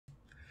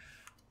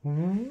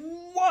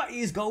What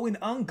is going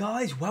on,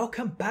 guys?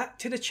 Welcome back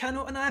to the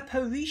channel and I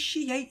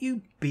appreciate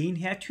you being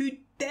here.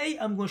 Today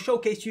I'm going to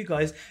showcase to you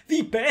guys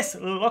the best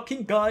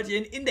locking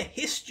guardian in the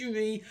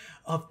history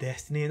of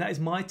Destiny, and that is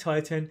my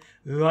Titan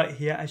right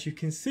here. As you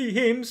can see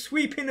him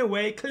sweeping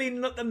away,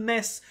 cleaning up the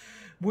mess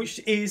which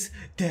is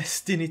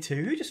Destiny 2.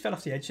 Who just fell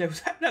off the edge there?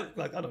 Was that? No,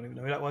 like, I don't even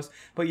know who that was.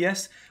 But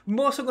yes, I'm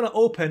also going to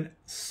open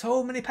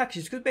so many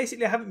packages because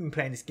basically I haven't been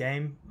playing this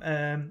game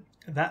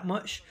that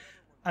much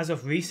as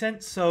of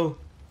recent. So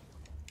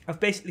I've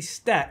basically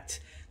stacked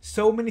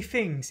so many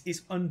things,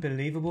 it's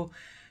unbelievable.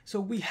 So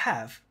we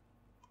have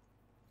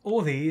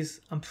all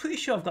these. I'm pretty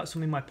sure I've got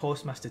some in my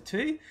Postmaster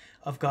too.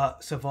 I've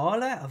got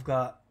Zavala, I've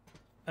got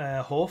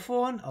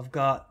Hawthorne, I've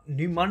got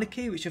New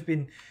Monarchy, which I've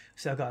been,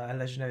 so I've got a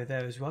legendary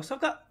there as well. So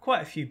I've got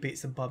quite a few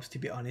bits and bobs, to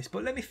be honest.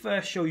 But let me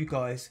first show you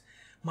guys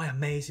my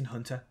amazing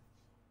hunter.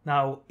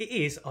 Now it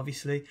is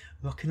obviously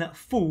rocking that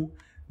full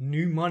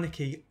New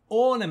Monarchy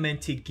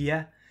ornamented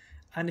gear.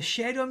 And the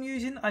shader I'm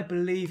using, I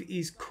believe,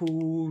 is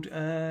called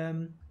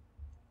Dawn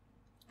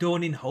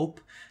in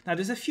Hope. Now,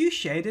 there's a few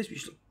shaders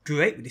which look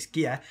great with this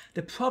gear.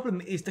 The problem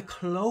is the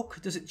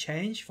cloak doesn't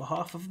change for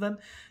half of them.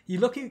 You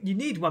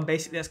need one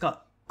basically that's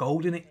got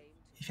gold in it.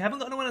 If you haven't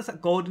got one that's got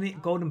gold in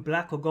it, gold and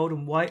black or gold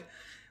and white,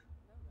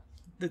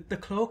 the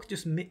cloak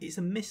just, it's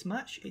a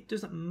mismatch. It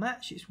doesn't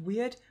match. It's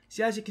weird.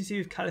 See, as you can see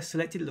with Callus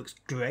selected, it looks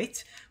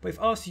great. But if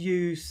I was to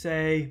use,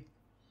 say,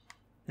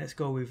 let's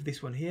go with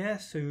this one here,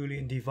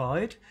 Cerulean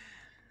Divide.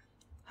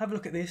 Have a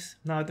look at this.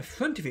 Now the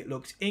front of it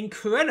looks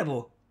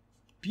incredible,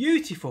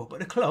 beautiful, but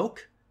the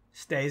cloak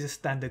stays a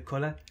standard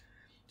colour.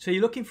 So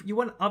you're looking for, you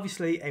want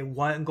obviously a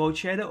white and gold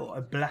shader or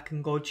a black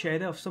and gold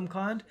shader of some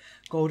kind.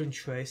 Golden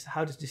trace.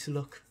 How does this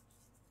look?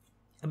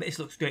 I bet this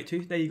looks great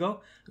too. There you go.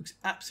 Looks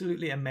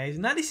absolutely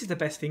amazing. Now this is the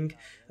best thing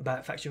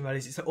about faction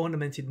rallies. It's an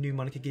ornamented New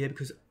Monarchy gear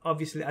because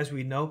obviously, as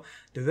we know,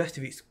 the rest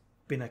of it's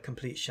been a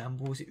complete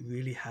shambles. It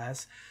really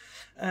has.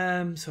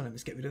 So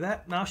let's get rid of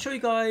that. Now I'll show you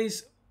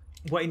guys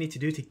what you need to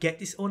do to get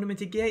this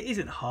ornamented gear. It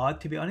isn't hard,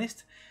 to be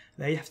honest.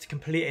 Now you have to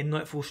complete a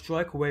Nightfall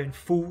Strike wearing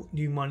full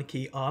New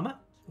Monarchy armor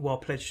while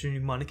pledged to New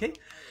Monarchy.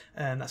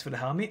 That's for the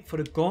helmet. For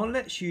the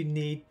gauntlets, you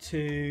need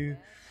to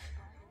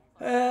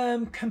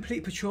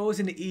complete patrols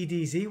in the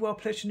EDZ while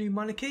pledged to New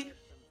Monarchy.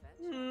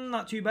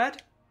 Not too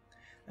bad.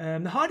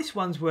 The hardest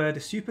ones were the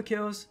super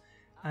kills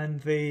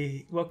and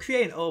the, well,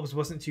 creating orbs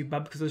wasn't too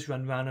bad because I just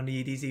ran around on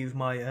the EDZ with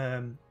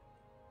my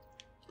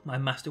my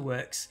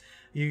Masterworks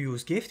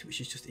Uriel's Gift, which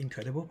is just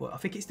incredible. But I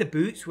think it's the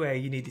boots where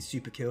you need the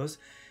super kills,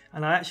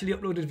 and I actually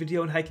uploaded a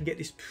video on how you can get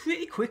this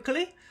pretty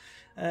quickly.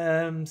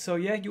 So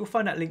yeah, you'll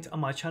find that linked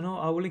on my channel.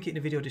 I will link it in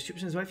the video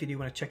description as well if you do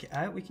want to check it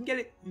out. We can get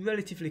it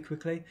relatively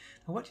quickly.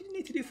 Now what do you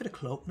need to do for the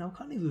cloak? Now I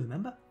can't even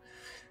remember.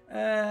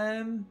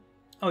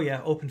 Oh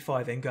yeah, open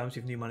 5 engrams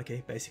with New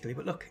Monarchy basically.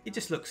 But look, it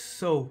just looks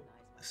so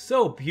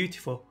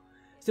beautiful.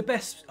 It's the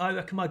best I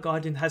reckon my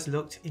Guardian has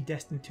looked in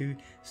Destiny 2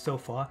 so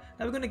far.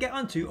 Now we're going to get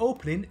on to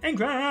opening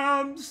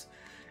engrams.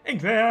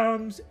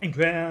 Engrams.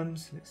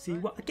 Let's see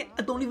what I get.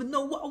 I don't even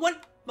know what I want,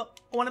 but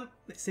I want them.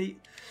 Let's see.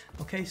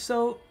 Okay,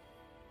 so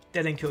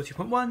Dead End Kill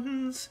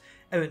 2.1s,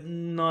 Errant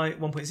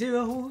Knight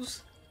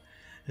 1.0s,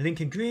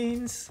 Lincoln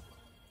Greens,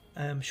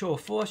 Show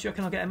of Force. You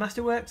reckon I'll get a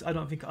Masterworks? I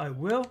don't think I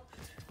will.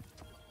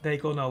 There you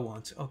go, no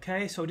want.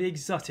 Okay, so the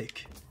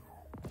exotic.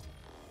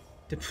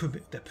 The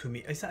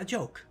Prometheus. Is that a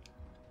joke?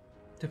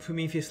 The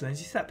Prometheus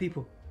lens. Is that,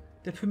 people?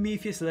 The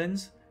Prometheus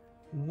lens.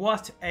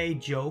 What a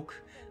joke.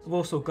 I've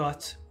also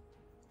got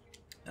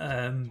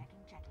a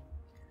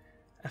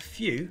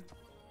few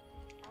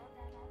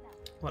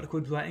what are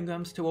called right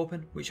engrams to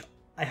open, which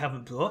I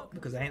haven't brought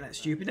because I ain't that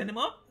stupid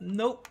anymore.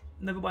 Nope,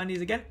 never buying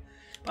these again.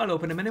 But I'll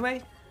open them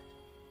anyway.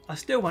 I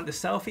still want the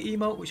selfie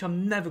emote, which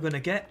I'm never going to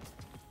get.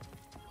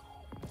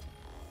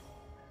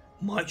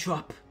 Mic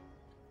drop.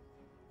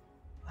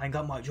 I ain't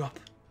got mic drop.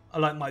 I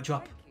like mic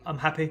drop. I'm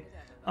happy.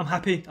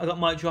 I got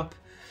mic drop.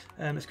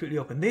 Let's quickly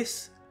open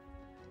this.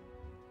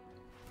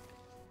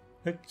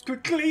 Let's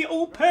quickly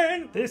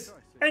open this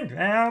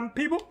engram,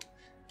 people.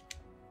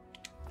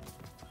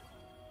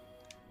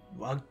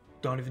 Well, I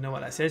don't even know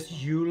what that says.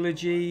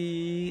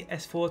 Eulogy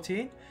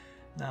S14.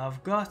 Now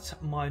I've got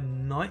my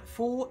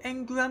Nightfall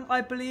engram,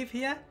 I believe,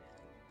 here.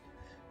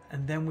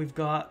 And then we've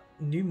got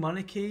New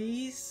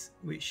Monarchies,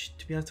 which,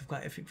 to be honest, I've got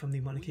everything from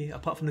New Monarchy,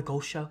 apart from the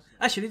Ghost Shell.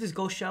 Actually, there's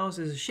Ghost Shells,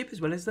 there's a ship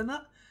as well, isn't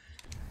there?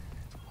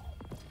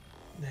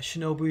 The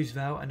Shinobu's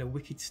Vow and a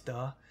Wicked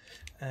Star.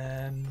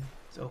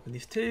 Let's open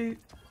this too.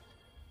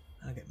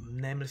 I get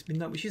Nameless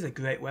Midnight, which is a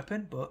great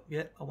weapon, but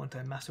yeah, I want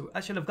a Master.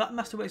 Actually, I've got a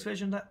Masterworks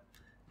version of that.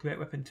 Great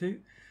weapon too.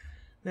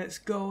 Let's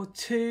go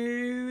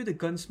to the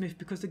Gunsmith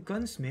because the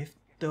Gunsmith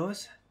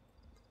does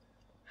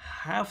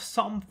have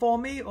something for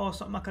me or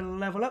something I can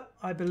level up,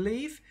 I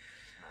believe.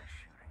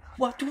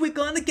 What are we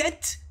gonna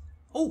get?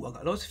 Oh, I've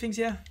got loads of things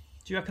here.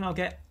 Do you reckon I'll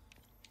get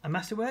a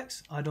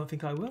Masterworks? I don't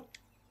think I will.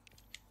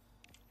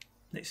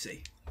 Let's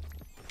see.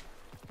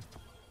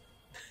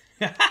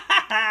 This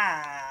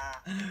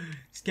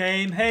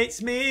game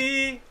hates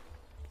me.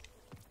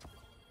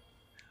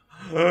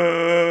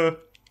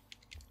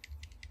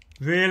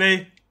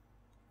 Really?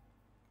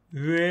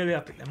 Really?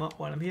 I'll pick them up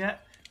while I'm here.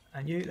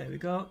 And you, there we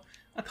go.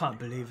 I can't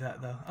believe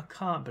that though. I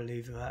can't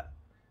believe that.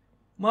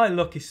 My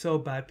luck is so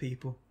bad,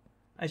 people.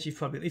 As you've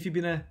probably, if you've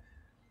been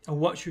a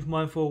watcher of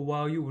mine for a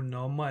while, you will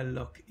know my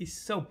luck is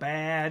so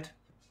bad.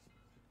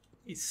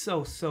 It's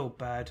so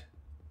bad.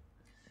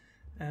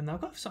 And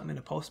I've got something in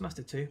the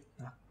Postmaster too.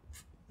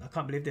 I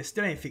can't believe they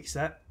still ain't fixed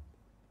that.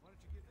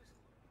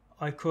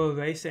 I call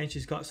Ray saying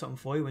she's got something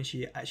for you when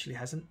she actually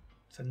hasn't.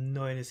 It's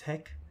annoying as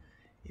heck.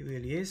 It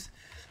really is.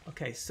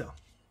 Okay, so.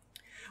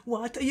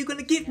 What are you going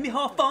to give me,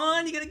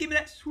 Harfon? You're going to give me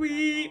that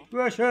sweet,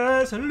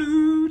 precious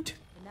loot.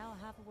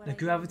 The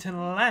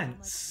Graviton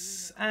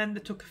Lance and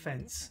the Took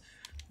Offense.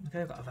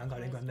 Okay, I've got a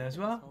Vanguard Engram there as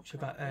well. Which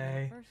I've got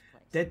a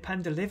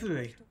Deadpan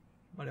Delivery.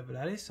 Whatever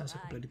that is. Sounds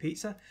like a bloody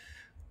pizza.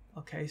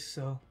 Okay,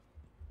 so.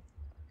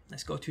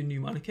 Let's go to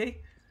New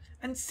Monarchy.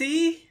 And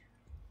see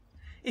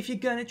if you're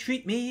going to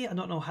treat me. I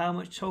don't know how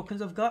much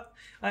tokens I've got.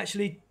 I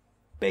actually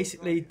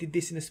basically did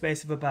this in the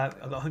space of about,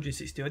 I got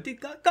 160. I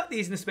got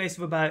these in the space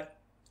of about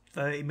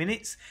 30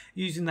 minutes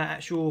using that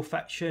actual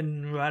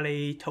faction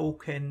rally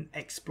token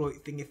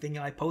exploit thingy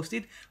I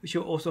posted, which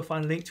you'll also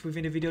find linked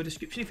within the video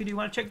description if you do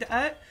want to check that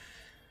out.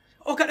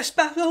 Oh, I got the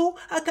Sparrow!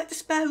 I got the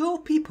Sparrow,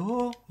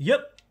 people!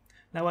 Yep!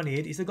 Now what I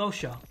need is the Ghost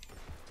Shell.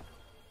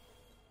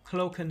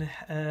 Cloak and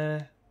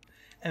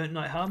Errant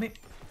Knight Helmet.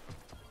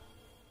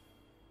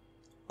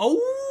 Oh,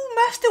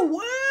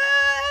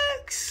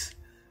 Masterworks!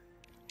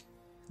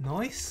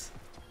 Nice.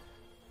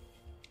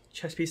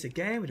 Chess piece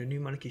again with a New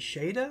Monarchy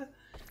shader.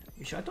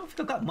 Which I don't think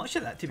I've got much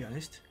of that, to be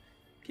honest.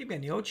 Keep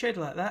getting the old shader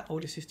like that.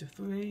 Order Sister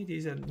 3.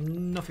 These are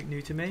nothing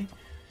new to me.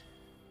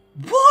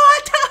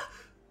 What?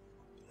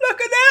 Look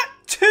at that!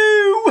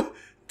 Two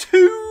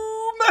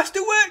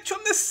Masterworks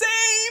from the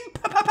same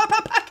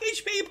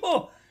package,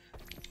 people!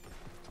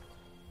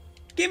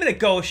 Give me the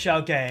Ghost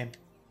Shell game.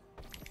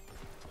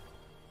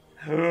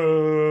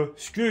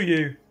 Screw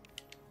you.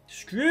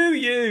 Screw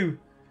you.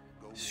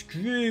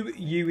 Screw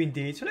you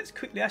indeed. So let's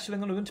quickly, actually,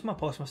 I'm going to run to my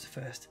Postmaster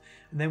first.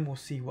 And then we'll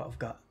see what I've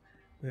got.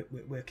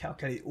 We're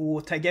calculating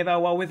all together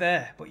while we're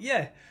there. But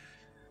yeah.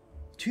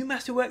 2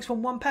 Masterworks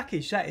from 1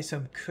 package. That is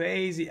some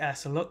crazy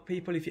ass luck,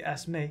 people, if you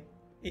ask me.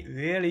 It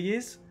really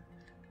is.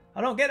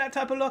 I don't get that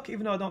type of luck,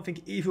 even though I don't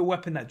think either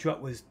weapon that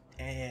dropped was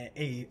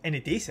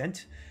any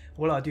decent.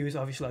 All I do is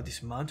obviously I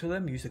dismantle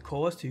them, use the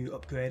cores to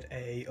upgrade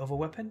a other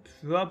weapon.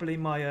 Probably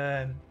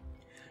my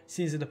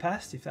Sins of the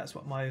Past, if that's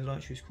what my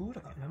launcher is called. I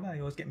can't remember. I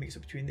always get mixed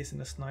up between this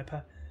and the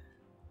sniper.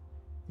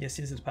 Yeah,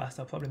 Sins of the Past.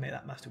 I'll probably make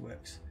that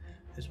Masterworks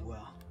as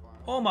well.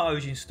 Or my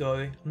origin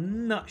story.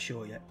 Not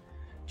sure yet.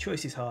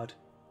 Choice is hard.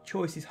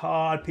 Choice is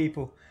hard,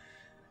 people.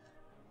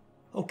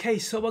 Okay,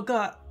 so I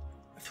got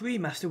 3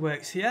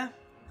 Masterworks here.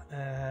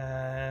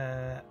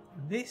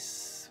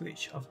 This,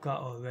 which I've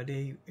got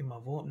already in my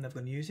vault, I'm never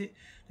going to use it.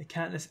 The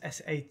Countless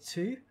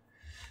SA2,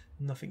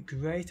 nothing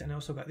great. And I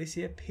also got this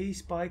here,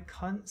 Peace by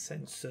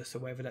Consensus, or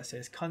whatever that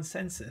says,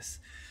 Consensus,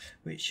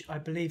 which I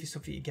believe is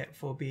something you get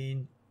for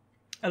being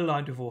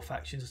aligned with all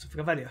factions or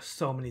something. I've had it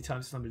so many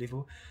times, it's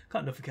unbelievable.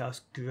 Got nothing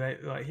else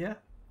great right here.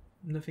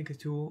 Nothing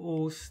at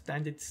all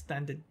standard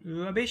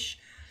rubbish.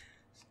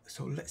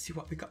 So let's see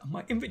what we got in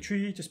my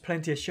inventory. Just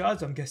plenty of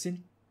shards, I'm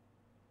guessing.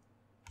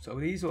 So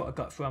these are what I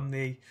got from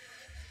the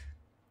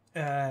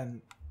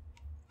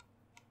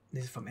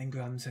this is from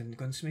Engrams and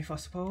Gunsmith, I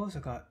suppose. I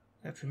got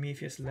a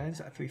Prometheus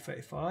lens at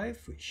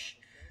 335, which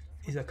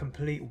is a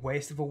complete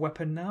waste of a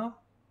weapon now.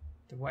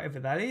 Whatever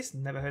that is,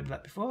 never heard of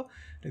that before.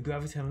 The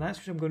Graviton Lance,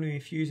 which I'm going to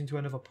infuse into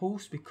another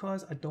pulse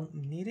because I don't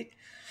need it.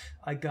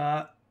 I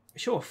got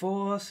Show of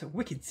Force,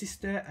 Wicked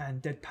Sister,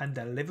 and Deadpan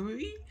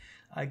Delivery.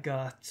 I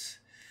got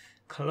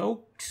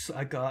cloaks.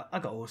 I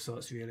got all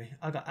sorts, really.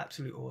 I got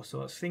absolute all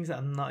sorts. Things that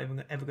I'm not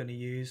even ever going to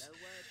use.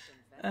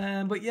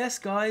 But yes,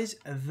 guys,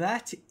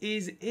 that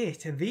is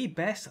it. The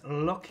best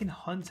locking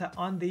hunter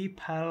on the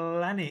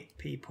planet,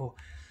 people.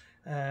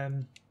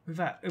 In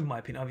my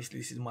opinion, obviously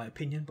this is my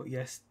opinion, but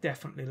yes,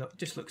 definitely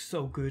just looks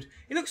so good.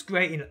 It looks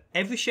great in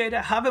every shader.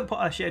 I haven't put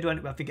a shader on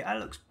it, but I think it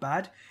looks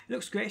bad. It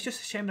looks great. It's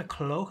just a shame the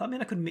cloak. I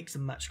mean, I could mix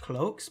and match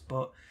cloaks,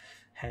 but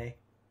hey,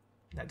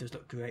 that does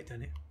look great,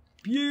 doesn't it?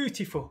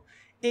 Beautiful.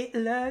 It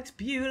looks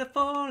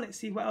beautiful. Let's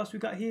see what else we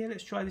got here.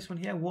 Let's try this one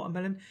here,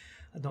 watermelon.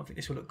 I don't think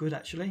this will look good,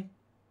 actually.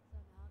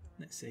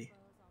 Let's see.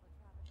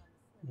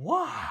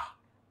 Wow.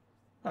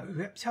 Like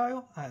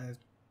reptile out of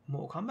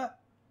Mortal Kombat.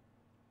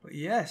 But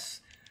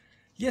yes.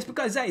 Yes, but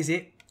guys, that is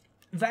it.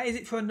 That is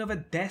it for another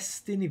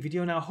Destiny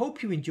video. Now, I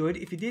hope you enjoyed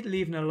it. If you did,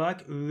 leaving a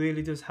like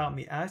really does help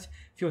me out.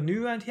 If you're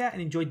new around here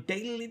and enjoy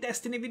daily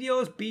Destiny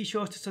videos, be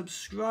sure to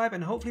subscribe.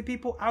 And hopefully,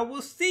 people, I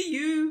will see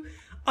you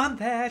on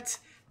that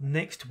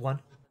next one.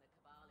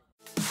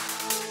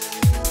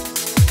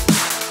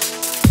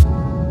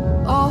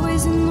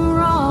 Always in the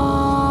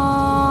wrong.